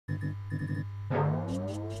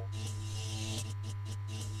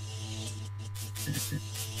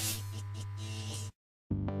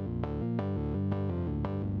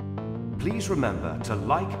Please remember to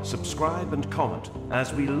like, subscribe and comment,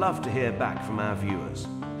 as we love to hear back from our viewers.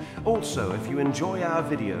 Also, if you enjoy our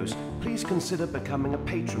videos, please consider becoming a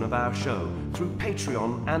patron of our show through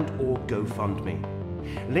Patreon and/or GoFundMe.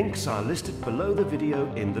 Links are listed below the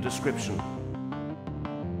video in the description.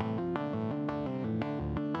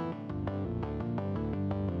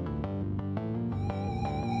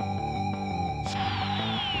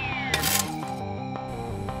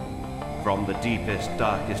 From the deepest,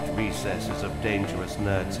 darkest recesses of Dangerous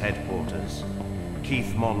Nerds headquarters,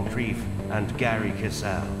 Keith Moncrief and Gerry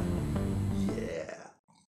Kissell. Yeah.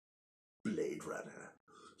 Blade Runner.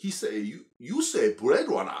 He say, you say Blade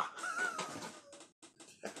Runner.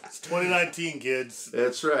 It's 2019, kids.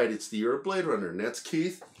 That's right. It's the year of Blade Runner. And that's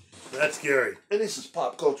Keith. That's Gerry. And this is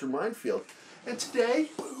Pop Culture Minefield. And today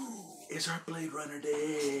is our Blade Runner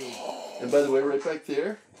Day. And by the way, right back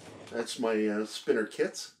there, that's my spinner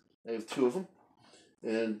kits. I have 2 of them.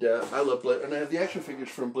 And I love Blade, and I have the action figures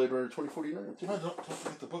from Blade Runner 2049 too. Oh, don't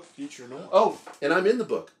forget the book, Future Noir. Oh, and I'm in the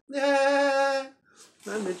book. Yeah,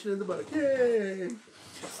 I'm mentioned in the book. Yay!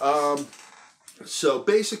 So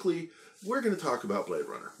basically, we're going to talk about Blade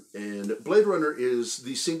Runner, and Blade Runner is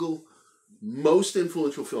the single most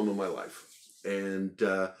influential film in my life, and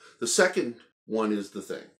the second one is The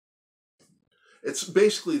Thing. It's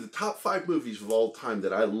basically the top 5 movies of all time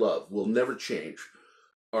that I love, will never change.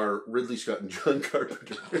 Are Ridley Scott and John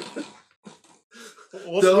Carpenter.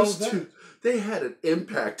 Those two, they had an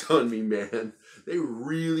impact on me, man. They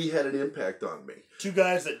really had an impact on me. 2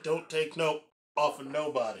 guys that don't take note off of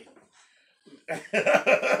nobody.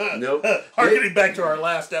 Nope. Harkening back to our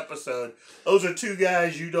last episode, those are 2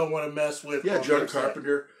 guys you don't want to mess with. Yeah, John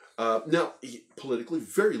Carpenter. Now, politically,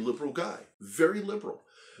 very liberal guy. Very liberal.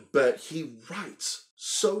 But he writes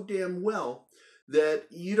so damn well that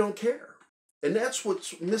you don't care. And that's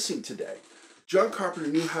what's missing today. John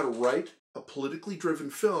Carpenter knew how to write a politically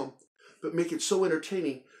driven film, but make it so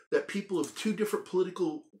entertaining that people of 2 different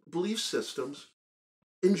political belief systems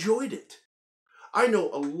enjoyed it. I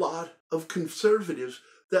know a lot of conservatives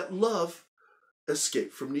that love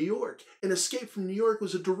Escape from New York. And Escape from New York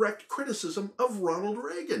was a direct criticism of Ronald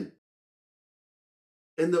Reagan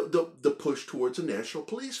and the push towards a national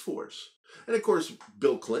police force. And of course,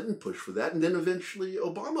 Bill Clinton pushed for that, and then eventually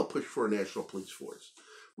Obama pushed for a national police force.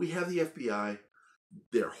 We have the FBI.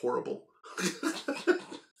 They're horrible.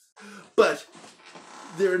 But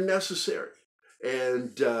they're necessary.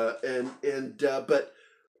 But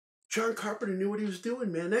John Carpenter knew what he was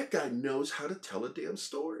doing, man. That guy knows how to tell a damn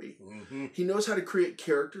story. Mm-hmm. He knows how to create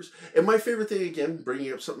characters. And my favorite thing, again,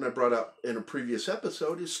 bringing up something I brought up in a previous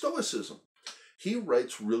episode, is stoicism. He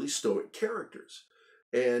writes really stoic characters.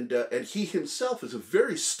 And he himself is a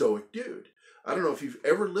very stoic dude. I don't know if you've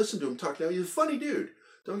ever listened to him talk now. He's a funny dude.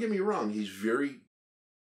 Don't get me wrong. He's very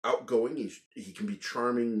outgoing. He can be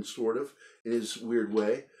charming, sort of, in his weird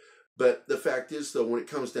way. But the fact is, though, when it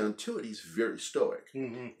comes down to it, he's very stoic.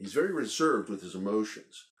 Mm-hmm. He's very reserved with his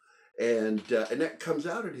emotions. And that comes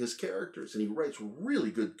out in his characters. And he writes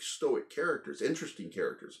really good stoic characters, interesting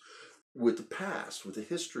characters, with the past, with the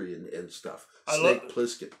history and stuff. Snake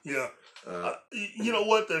Plissken. Yeah. You know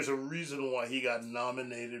what? There's a reason why he got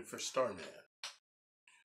nominated for Starman.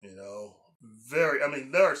 You know,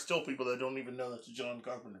 there are still people that don't even know that's a John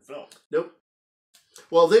Carpenter film. Nope.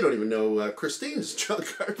 Well, they don't even know Christine's John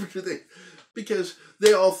Carpenter thing, because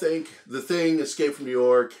they all think The Thing, Escape from New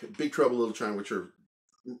York, Big Trouble in Little China, which are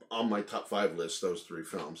on my top 5 list, those 3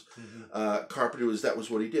 films. Mm-hmm. Carpenter that was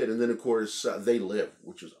what he did. And then, of course, They Live,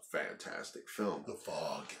 which is a fantastic film.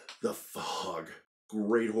 The Fog.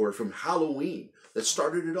 Great horror film. Halloween. That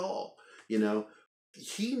started it all. You know,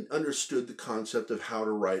 he understood the concept of how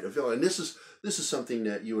to write a villain. And this is something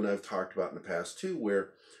that you and I have talked about in the past, too,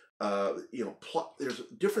 where, plot. There's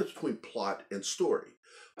a difference between plot and story.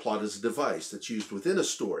 Plot is a device that's used within a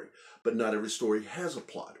story, but not every story has a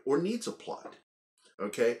plot or needs a plot.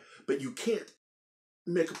 Okay? But you can't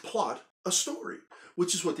make a plot a story,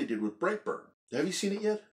 which is what they did with Brightburn. Have you seen it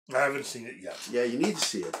yet? I haven't seen it yet. Yeah, you need to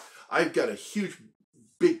see it. I've got a huge,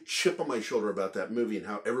 big chip on my shoulder about that movie and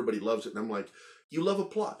how everybody loves it. And I'm like, you love a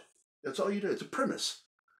plot. That's all you do. It's a premise.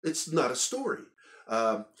 It's not a story.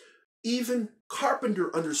 Even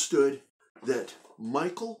Carpenter understood that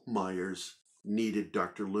Michael Myers needed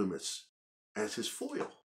Dr. Loomis as his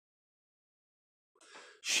foil.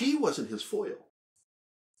 She wasn't his foil.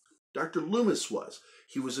 Dr. Loomis was.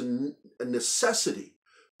 He was a necessity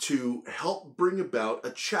to help bring about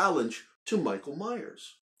a challenge to Michael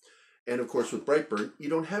Myers. And of course, with Brightburn, you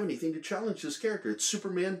don't have anything to challenge this character. It's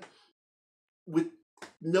Superman with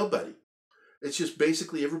nobody. It's just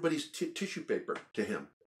basically everybody's tissue paper to him.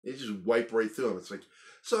 They just wipe right through him. It's like,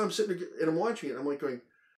 so I'm sitting there and I'm watching it and I'm like going,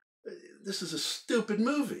 this is a stupid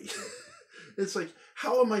movie. It's like,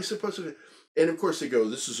 how am I supposed to... And of course they go,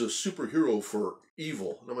 this is a superhero for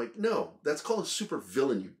evil. And I'm like, no, that's called a super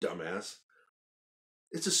villain, you dumbass.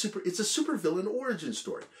 It's a super villain origin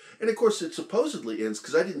story. And of course it supposedly ends,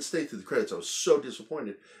 because I didn't stay through the credits, I was so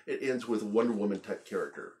disappointed, it ends with a Wonder Woman type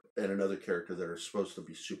character and another character that are supposed to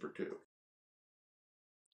be super too.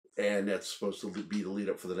 And that's supposed to be the lead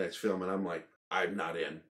up for the next film. And I'm like, I'm not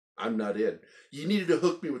in. I'm not in. You needed to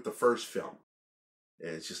hook me with the first film.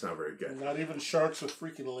 And it's just not very good. Not even sharks with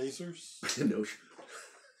freaking lasers? No.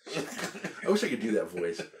 I wish I could do that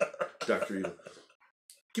voice. Dr. Evil.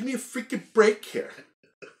 Give me a freaking break here.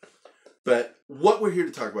 But what we're here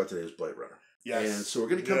to talk about today is Blade Runner. Yes. And so we're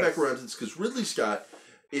going to come back around to this because Ridley Scott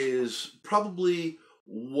is probably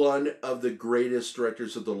one of the greatest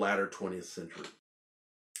directors of the latter 20th century.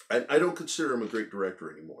 I don't consider him a great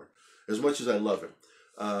director anymore, as much as I love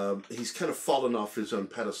him. He's kind of fallen off his own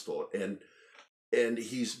pedestal, and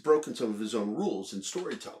he's broken some of his own rules in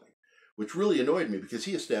storytelling, which really annoyed me because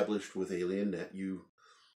he established with Alien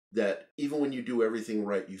that even when you do everything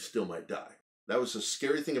right, you still might die. That was the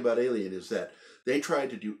scary thing about Alien, is that they tried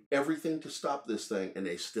to do everything to stop this thing, and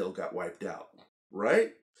they still got wiped out,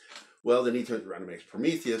 right? Well, then he turns around and makes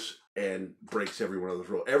Prometheus and breaks every one of those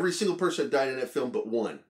rules. Every single person that died in that film but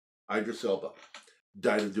one, Idris Elba,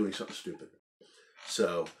 died of doing something stupid.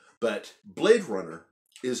 So, but Blade Runner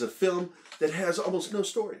is a film that has almost no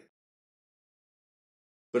story.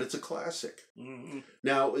 But it's a classic. Mm-hmm.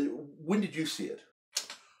 Now, when did you see it?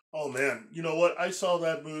 Oh, man. You know what? I saw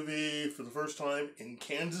that movie for the first time in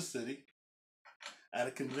Kansas City at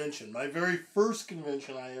a convention. My very first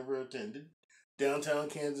convention I ever attended. Downtown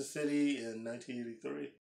Kansas City in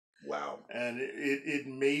 1983. Wow. And it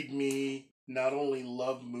made me not only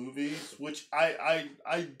love movies, which I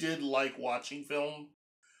did like watching film,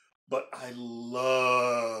 but I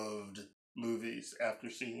loved movies after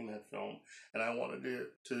seeing that film, and I wanted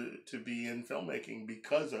to be in filmmaking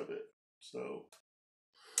because of it. So,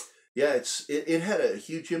 yeah, it had a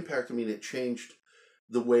huge impact. I mean, it changed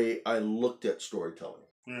the way I looked at storytelling.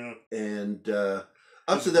 Yeah, and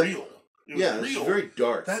up to that, real. It's very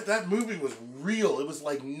dark. That movie was real. It was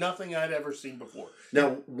like nothing I'd ever seen before.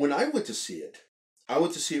 Now, when I went to see it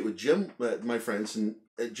with Jim, my friends, and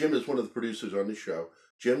Jim is one of the producers on the show.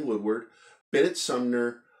 Jim Woodward, Bennett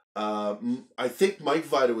Sumner, I think Mike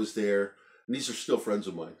Vita was there, and these are still friends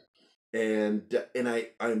of mine. And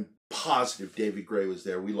I'm positive David Gray was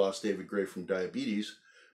there. We lost David Gray from diabetes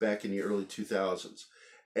back in the early 2000s.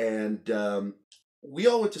 And we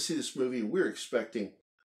all went to see this movie, and we were expecting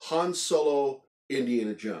Han Solo,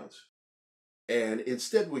 Indiana Jones. And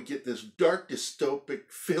instead we get this dark dystopic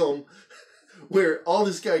film where all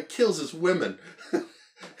this guy kills his women.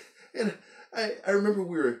 And I remember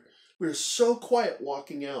we were so quiet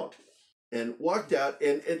walking out, and walked out,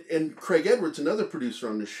 and Craig Edwards, another producer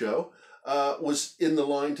on the show, was in the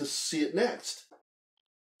line to see it next.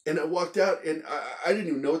 And I walked out, and I didn't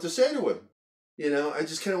even know what to say to him. You know, I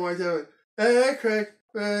just kind of walked out, hey, Craig,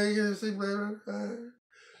 you gonna see Blade Runner?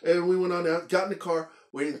 And we went on out, got in the car,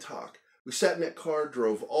 we didn't talk. We sat in that car,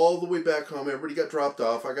 drove all the way back home. Everybody got dropped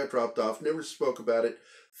off. I got dropped off. Never spoke about it.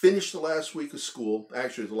 Finished the last week of school,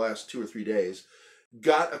 actually the last 2 or 3 days.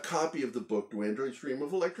 Got a copy of the book, Do Androids Dream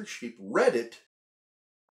of Electric Sheep, read it.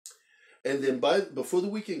 And then before the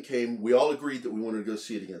weekend came, we all agreed that we wanted to go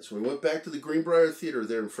see it again. So we went back to the Greenbrier Theater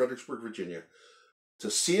there in Fredericksburg, Virginia, to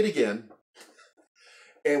see it again.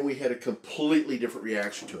 And we had a completely different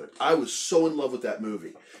reaction to it. I was so in love with that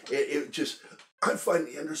movie. It just, I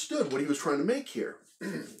finally understood what he was trying to make here.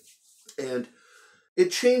 And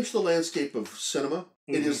it changed the landscape of cinema.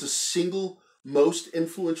 Mm-hmm. It is the single most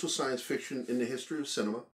influential science fiction in the history of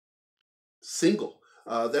cinema. Single.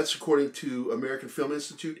 That's according to American Film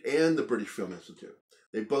Institute and the British Film Institute.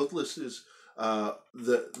 They both list it as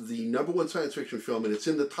the number one science fiction film, and it's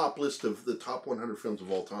in the top list of the top 100 films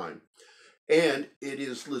of all time. And it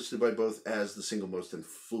is listed by both as the single most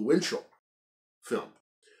influential film.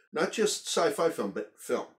 Not just sci-fi film, but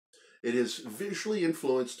film. It has visually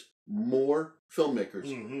influenced more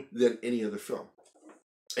filmmakers than any other film.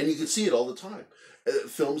 And you can see it all the time.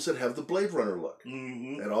 Films that have the Blade Runner look.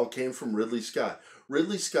 That all came from Ridley Scott.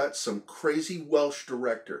 Ridley Scott, some crazy Welsh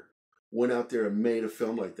director, went out there and made a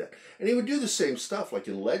film like that. And he would do the same stuff, like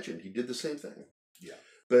in Legend. He did the same thing. Yeah.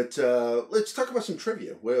 But let's talk about some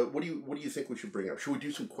trivia. What do you think we should bring up? Should we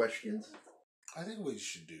do some questions? I think we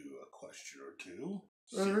should do a question or two.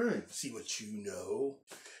 All right. See what you know.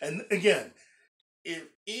 And again, if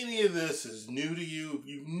any of this is new to you, if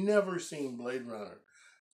you've never seen Blade Runner,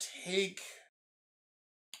 take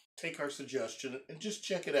our suggestion and just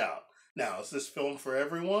check it out. Now, is this film for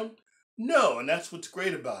everyone? No, and that's what's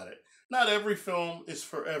great about it. Not every film is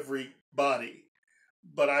for everybody.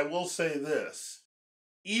 But I will say this,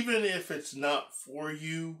 even if it's not for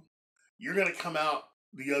you, you're going to come out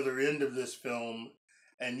the other end of this film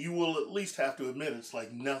and you will at least have to admit it's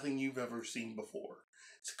like nothing you've ever seen before.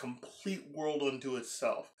 It's a complete world unto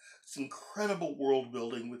itself. It's incredible world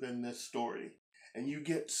building within this story. And you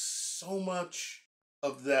get so much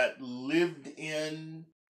of that lived in,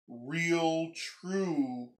 real,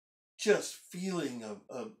 true, just feeling of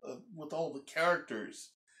with all the characters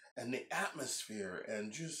and the atmosphere,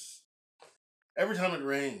 and just every time it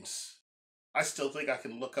rains, I still think I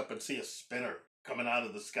can look up and see a spinner coming out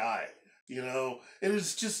of the sky. You know, it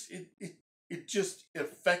is just it just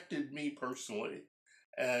affected me personally,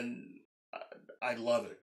 and I love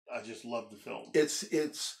it. I just love the film. It's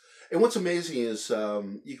and what's amazing is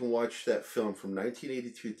you can watch that film from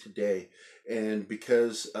 1982 today, and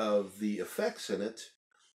because of the effects in it,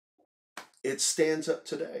 it stands up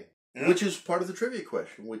today. Yeah. Which is part of the trivia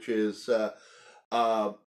question, which is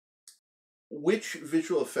which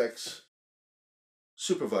visual effects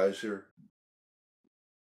supervisor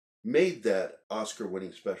made that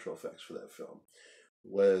Oscar-winning special effects for that film?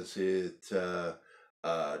 Was it John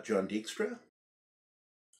Dijkstra,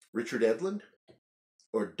 Richard Edlund,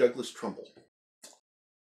 or Douglas Trumbull?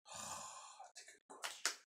 Oh, that's a good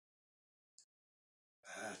question.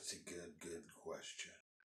 That's a good question.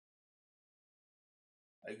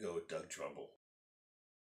 I go with Doug Trumbull.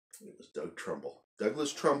 It was Doug Trumbull.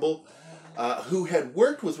 Douglas Trumbull, who had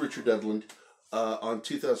worked with Richard Edlund on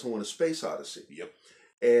 2001: A Space Odyssey. Yep.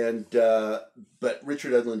 And but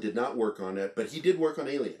Richard Edlund did not work on it, but he did work on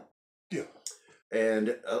Alien. Yeah.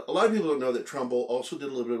 And a lot of people don't know that Trumbull also did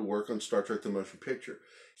a little bit of work on Star Trek: The Motion Picture.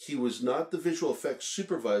 He was not the visual effects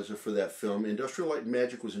supervisor for that film. Industrial Light and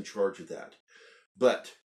Magic was in charge of that.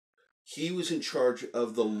 But he was in charge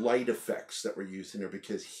of the light effects that were used in there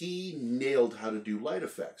because he nailed how to do light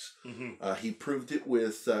effects. Mm-hmm. He proved it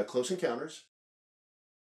with Close Encounters,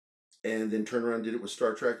 and then turned around and did it with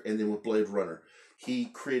Star Trek, and then with Blade Runner. He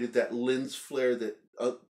created that lens flare that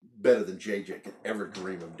better than JJ could ever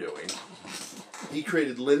dream of doing. He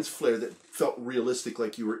created lens flare that felt realistic,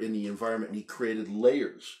 like you were in the environment, and he created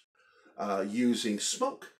layers using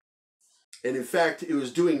smoke. And in fact, it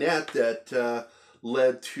was doing that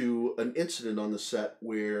led to an incident on the set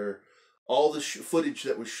where all the footage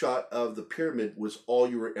that was shot of the pyramid was all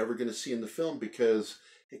you were ever going to see in the film because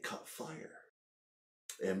it caught fire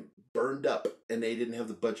and burned up, and they didn't have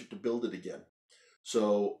the budget to build it again.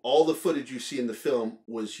 So all the footage you see in the film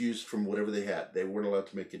was used from whatever they had. They weren't allowed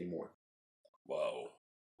to make any more. Wow.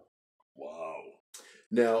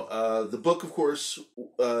 Now, the book, of course,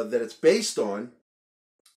 that it's based on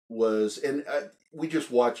was, and we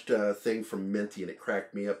just watched a thing from Minty, and it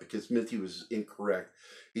cracked me up because Minty was incorrect.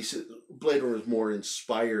 He said Blade Runner was more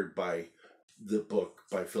inspired by the book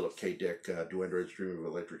by Philip K. Dick, Do Androids Dream of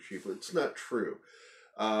Electric Sheep? But it's not true.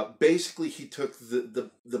 Basically, he took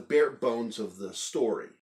the bare bones of the story.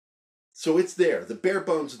 So it's there. The bare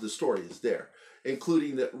bones of the story is there,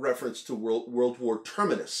 including the reference to World War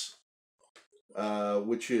Terminus,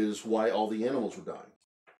 which is why all the animals were dying.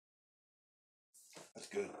 That's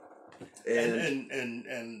good.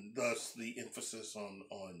 And thus the emphasis on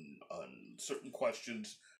certain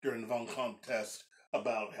questions during the Visioncon test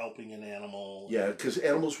about helping an animal. Yeah, because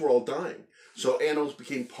animals were all dying. So animals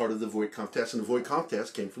became part of the Voight-Kampff test, and the Voight-Kampff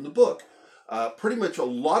test came from the book. Pretty much a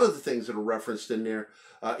lot of the things that are referenced in there,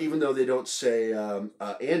 even though they don't say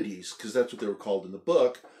Andes, because that's what they were called in the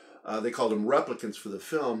book, they called them replicants for the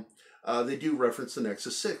film, they do reference the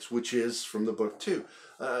Nexus 6, which is from the book too.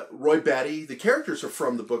 Roy Batty, the characters are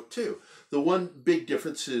from the book too. The one big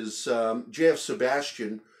difference is J.F.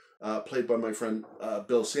 Sebastian, played by my friend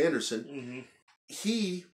Bill Sanderson. Mm-hmm.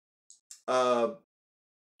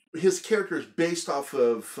 His character is based off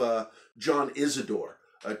of John Isidore,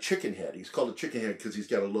 a chickenhead. He's called a chickenhead because he's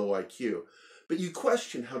got a low IQ. But you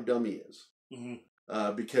question how dumb he is,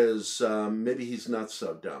 mm-hmm. Because maybe he's not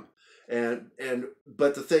so dumb.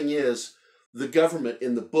 But the thing is, the government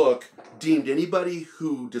in the book deemed anybody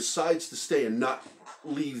who decides to stay and not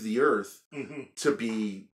leave the Earth mm-hmm. to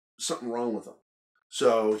be something wrong with them.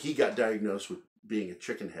 So he got diagnosed with being a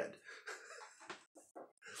chickenhead.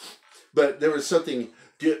 But there was something.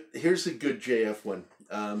 Here's a good JF one.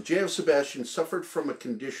 JF Sebastian suffered from a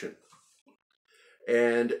condition.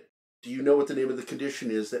 And do you know what the name of the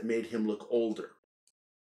condition is that made him look older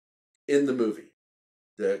in the movie?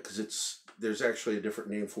 because there's actually a different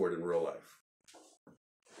name for it in real life.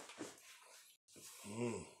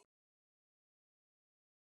 Mm.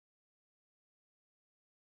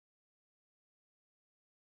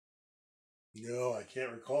 No, I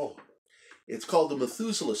can't recall. It's called the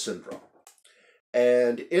Methuselah syndrome,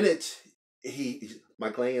 and in it, my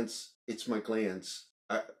glands my glands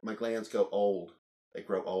go old. They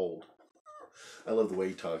grow old. I love the way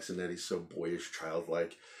he talks in that. He's so boyish,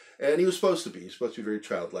 childlike, and he was supposed to be. He's supposed to be very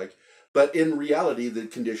childlike, but in reality, the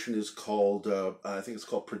condition is called I think it's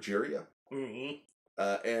called progeria. Mm-hmm.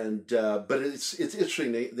 But it's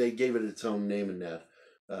interesting. They gave it its own name in that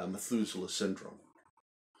Methuselah syndrome.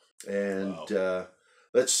 And Wow.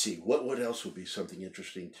 Let's see what else would be something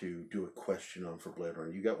interesting to do a question on for Blade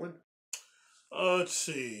Runner. You got one? Let's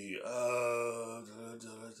see. Oh,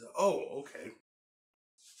 okay.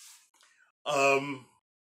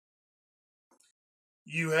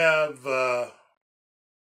 You have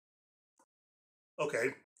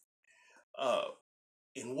okay.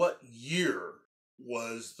 In what year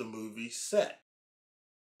was the movie set?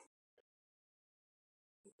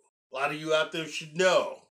 A lot of you out there should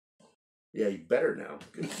know. Yeah, you better know.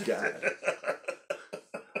 Good God.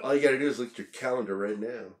 All you got to do is look at your calendar right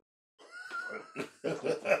now.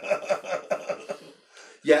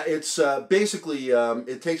 Yeah, it's basically,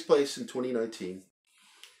 it takes place in 2019.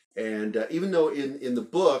 And even though in the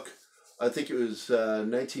book, I think it was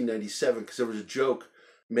 1997, because there was a joke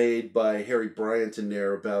made by Harry Bryant in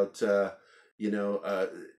there about, about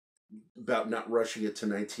not rushing it to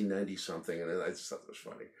 1990 something. And I just thought that was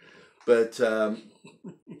funny. But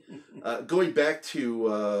going back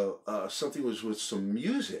to something was with some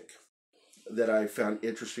music that I found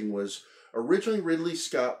interesting was originally Ridley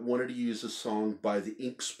Scott wanted to use a song by the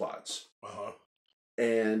Ink Spots. Uh-huh.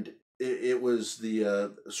 And it was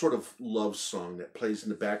the sort of love song that plays in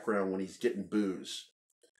the background when he's getting booze.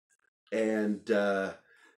 And that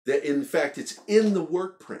in fact, it's in the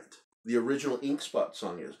work print. The original Ink Spot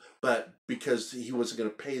song is. But because he wasn't going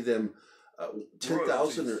to pay them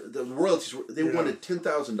 $10,000, the royalties, they wanted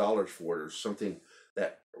 $10,000 for it or something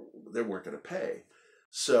that they weren't going to pay.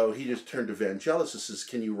 So he just turned to Vangelis and says,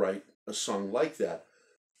 "Can you write a song like that?"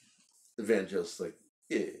 The Vangelis is like,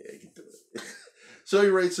 "Yeah, I can do it." So he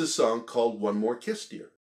writes this song called "One More Kiss, Dear."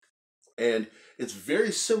 And it's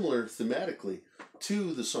very similar thematically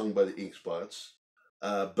to the song by the Ink Spots,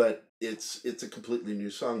 but it's a completely new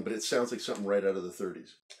song, but it sounds like something right out of the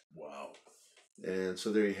 30s. Wow. And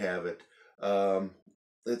so there you have it.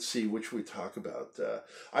 Let's see, which we talk about.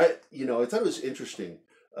 I thought it was interesting.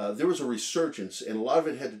 There was a resurgence, and a lot of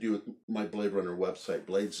it had to do with my Blade Runner website,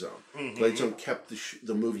 Blade Zone. Mm-hmm. Blade Zone kept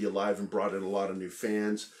the movie alive and brought in a lot of new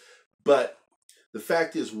fans. But the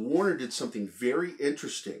fact is, Warner did something very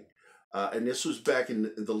interesting, and this was back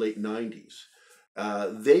in the late 90s.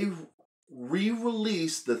 They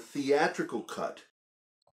re-released the theatrical cut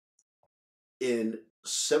in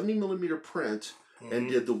 70mm print and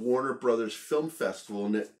did the Warner Brothers Film Festival,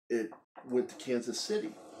 and it went to Kansas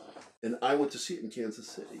City. And I went to see it in Kansas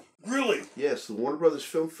City. Really? Yes, the Warner Brothers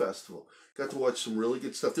Film Festival. Got to watch some really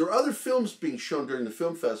good stuff. There were other films being shown during the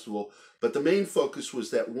film festival, but the main focus was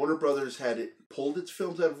that Warner Brothers had pulled its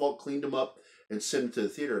films out of vault, cleaned them up, and sent them to the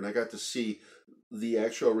theater. And I got to see the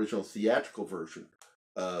actual original theatrical version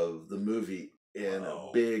of the movie in a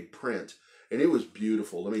big print. And it was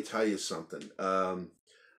beautiful. Let me tell you something.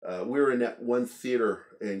 We were in that one theater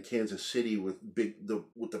in Kansas City with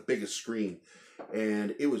the biggest screen,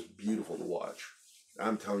 and it was beautiful to watch.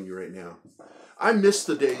 I'm telling you right now. I miss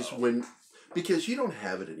the days when, because you don't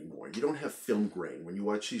have it anymore. You don't have film grain when you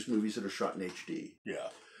watch these movies that are shot in HD. Yeah.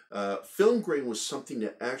 Film grain was something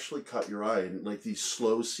that actually caught your eye, and like these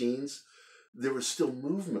slow scenes, there was still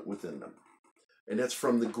movement within them. And that's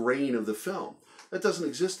from the grain of the film. That doesn't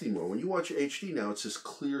exist anymore. When you watch HD now, it's this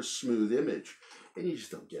clear, smooth image, and you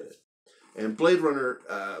just don't get it. And Blade Runner,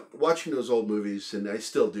 watching those old movies, and I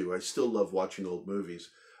still do. I still love watching old movies.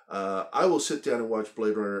 I will sit down and watch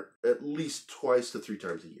Blade Runner at least 2 to 3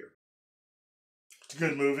 times a year. It's a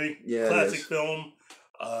good movie. Yeah, classic film.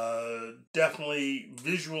 Definitely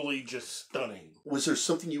visually just stunning. Was there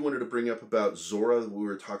something you wanted to bring up about Zora that we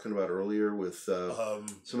were talking about earlier with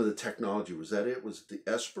some of the technology? Was that it? Was it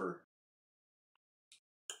the Esper?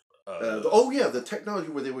 The technology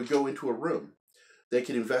where they would go into a room. They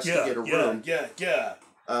could investigate a room. Yeah.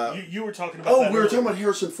 You were talking about that we were talking about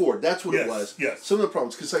Harrison Ford. That's what it was. Yes. Some of the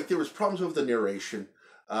problems, because there was problems with the narration.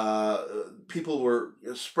 People were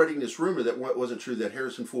spreading this rumor that wasn't true, that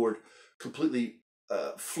Harrison Ford completely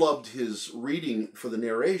flubbed his reading for the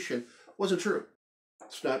narration. Wasn't true.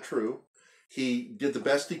 It's not true. He did the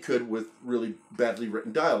best he could with really badly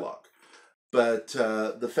written dialogue. But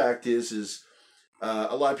the fact is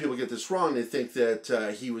a lot of people get this wrong. They think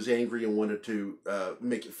that he was angry and wanted to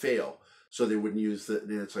make it fail, so they wouldn't use the.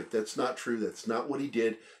 And it's like, that's not true. That's not what he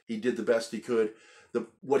did. He did the best he could.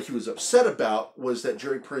 What he was upset about was that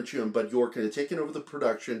Jerry Perenchio and Bud York had taken over the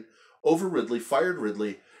production over Ridley, fired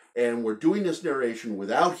Ridley, and were doing this narration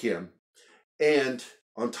without him. And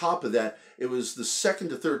on top of that, it was the second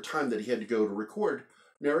to third time that he had to go to record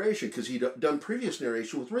narration, because he'd done previous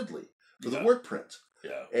narration with Ridley for the work print.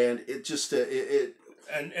 Yeah. And it just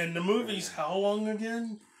And the movie's how long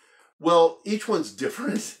again? Well, each one's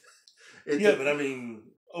different. But I mean,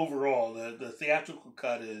 overall, the theatrical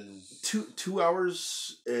cut is 2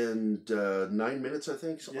 hours and 9 minutes, I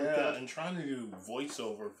think, something like that. And trying to do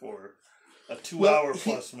voiceover for a 2-hour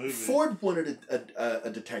plus movie. Ford wanted a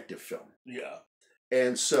detective film. Yeah.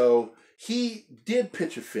 And so he did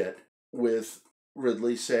pitch a fit with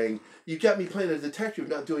Ridley, saying, "You got me playing a detective,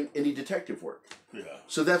 not doing any detective work." Yeah.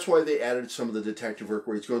 So that's why they added some of the detective work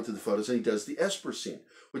where he's going through the photos, and he does the Esper scene,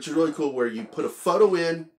 which is really cool, where you put a photo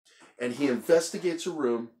in and he investigates a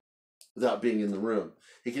room without being in the room.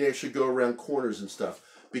 He can actually go around corners and stuff,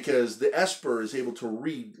 because the Esper is able to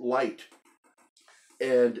read light.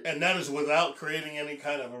 And that is without creating any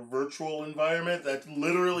kind of a virtual environment. That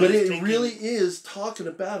literally But it really is talking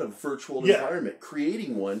about a virtual environment,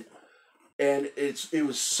 creating one. And it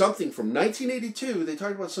was something from 1982. They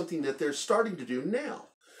talked about something that they're starting to do now,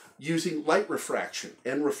 using light refraction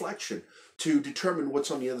and reflection to determine what's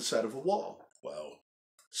on the other side of a wall. Wow.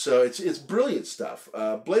 So it's brilliant stuff.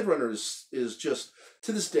 Blade Runner is just,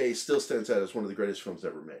 to this day, still stands out as one of the greatest films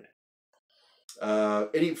ever made.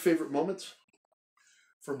 Any favorite moments?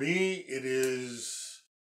 For me, it is,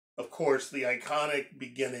 of course, the iconic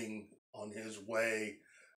beginning on his way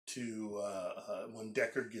to when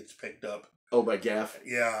Deckard gets picked up. Oh, by Gaff?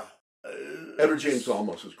 Yeah. Edward James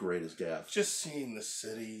Olmos was great as Gaff. Just seeing the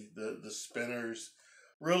city, the spinners,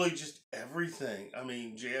 really just everything. I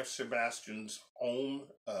mean, J.F. Sebastian's home,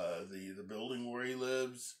 the building where he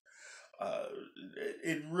lives,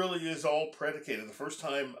 it really is all predicated. The first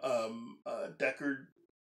time Deckard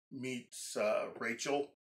meets Rachel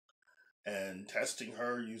and testing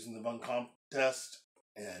her using the Von Kampf test,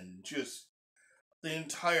 and just the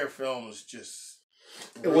entire film is just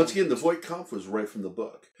really. And once again, the Von Kampf was right from the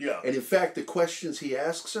book. Yeah. And in fact, the questions he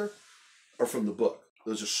asks her are from the book.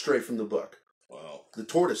 Those are straight from the book. Wow. The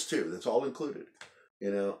tortoise too, that's all included.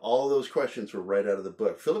 You know, all those questions were right out of the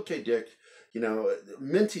book. Philip K. Dick, you know,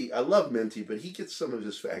 Minty, I love Minty, but he gets some of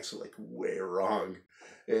his facts like way wrong.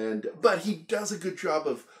 But he does a good job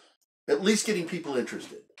of at least getting people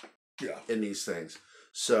interested in these things.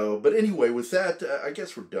 So, but anyway, with that, I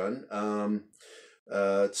guess we're done.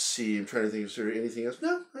 Let's see, I'm trying to think, is there anything else?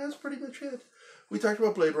 No, that's pretty much it. We talked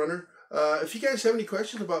about Blade Runner. If you guys have any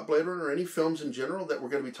questions about Blade Runner or any films in general that we're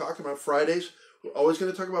going to be talking about Fridays, we're always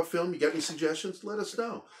going to talk about film. You got any suggestions? Let us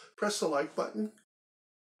know. Press the like button.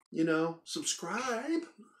 You know, subscribe.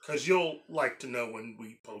 Because you'll like to know when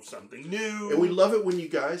we post something new. And we love it when you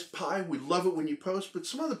guys, we love it when you post, but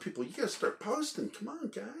some other people, you got to start posting. Come on,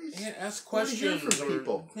 guys. Yeah, ask questions from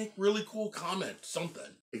people. Make really cool comments,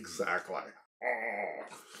 something. Exactly.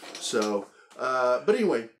 So, but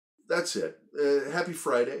anyway, that's it. Happy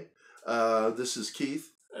Friday. This is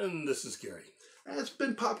Keith. And this is Gary. And it's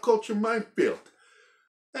been Pop Culture Minefield.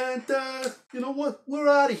 And, you know what? We're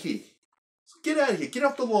out of here. So get out of here. Get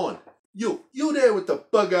off the lawn. You there with the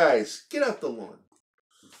bug eyes. Get off the lawn.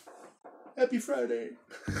 Happy Friday.